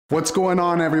What's going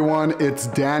on, everyone? It's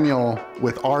Daniel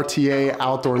with RTA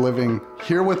Outdoor Living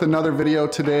here with another video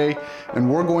today, and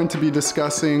we're going to be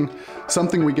discussing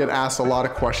something we get asked a lot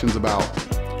of questions about.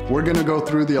 We're gonna go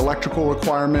through the electrical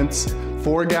requirements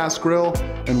for a gas grill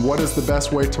and what is the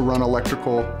best way to run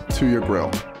electrical to your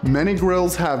grill. Many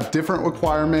grills have different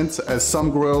requirements, as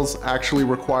some grills actually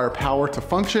require power to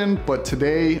function, but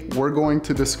today we're going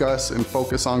to discuss and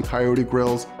focus on Coyote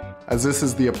grills, as this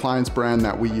is the appliance brand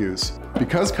that we use.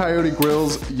 Because Coyote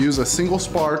grills use a single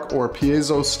spark or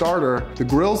piezo starter, the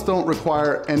grills don't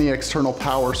require any external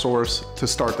power source to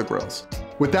start the grills.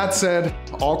 With that said,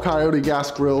 all Coyote gas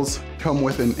grills come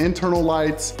with an internal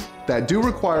lights that do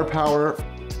require power.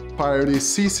 Coyote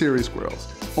C-Series grills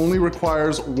only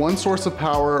requires one source of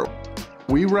power.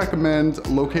 We recommend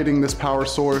locating this power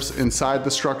source inside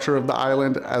the structure of the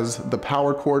island, as the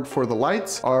power cord for the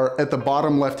lights are at the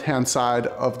bottom left-hand side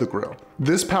of the grill.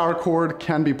 This power cord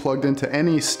can be plugged into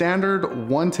any standard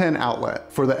 110 outlet.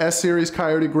 For the S-Series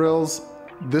Coyote grills,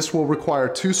 this will require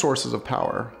two sources of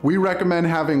power. We recommend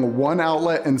having one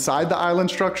outlet inside the island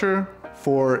structure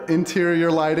for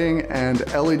interior lighting and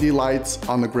LED lights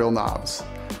on the grill knobs,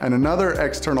 and another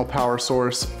external power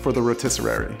source for the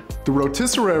rotisserie. The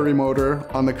rotisserie motor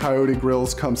on the Coyote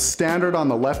grills comes standard on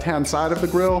the left-hand side of the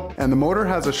grill, and the motor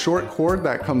has a short cord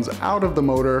that comes out of the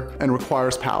motor and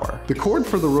requires power. The cord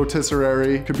for the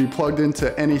rotisserie could be plugged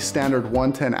into any standard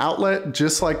 110 outlet,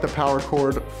 just like the power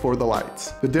cord for the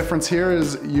lights. The difference here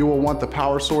is you will want the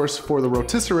power source for the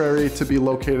rotisserie to be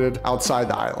located outside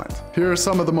the island. Here are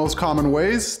some of the most common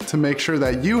ways to make sure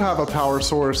that you have a power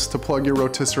source to plug your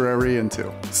rotisserie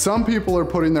into. Some people are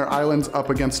putting their islands up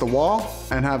against a wall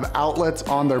and have outlets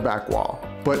on their back wall.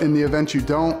 But in the event you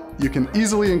don't, you can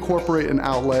easily incorporate an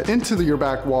outlet into your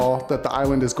back wall that the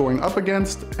island is going up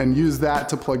against and use that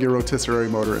to plug your rotisserie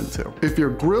motor into. If your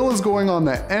grill is going on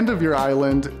the end of your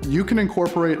island, you can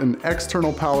incorporate an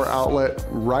external power outlet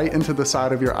right into the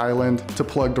side of your island to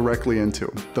plug directly into.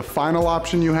 The final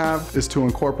option you have is to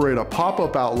incorporate a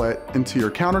pop-up outlet into your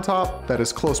countertop that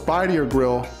is close by to your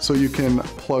grill, so you can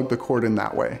plug the cord in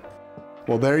that way.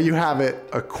 Well, there you have it,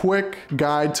 a quick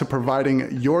guide to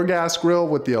providing your gas grill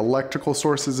with the electrical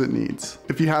sources it needs.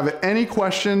 If you have any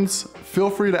questions, feel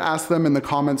free to ask them in the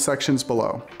comment sections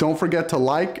below. Don't forget to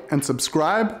like and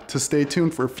subscribe to stay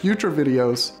tuned for future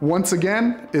videos. Once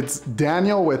again, it's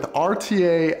Daniel with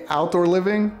RTA Outdoor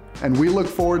Living, and we look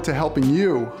forward to helping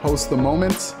you host the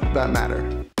moments that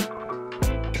matter.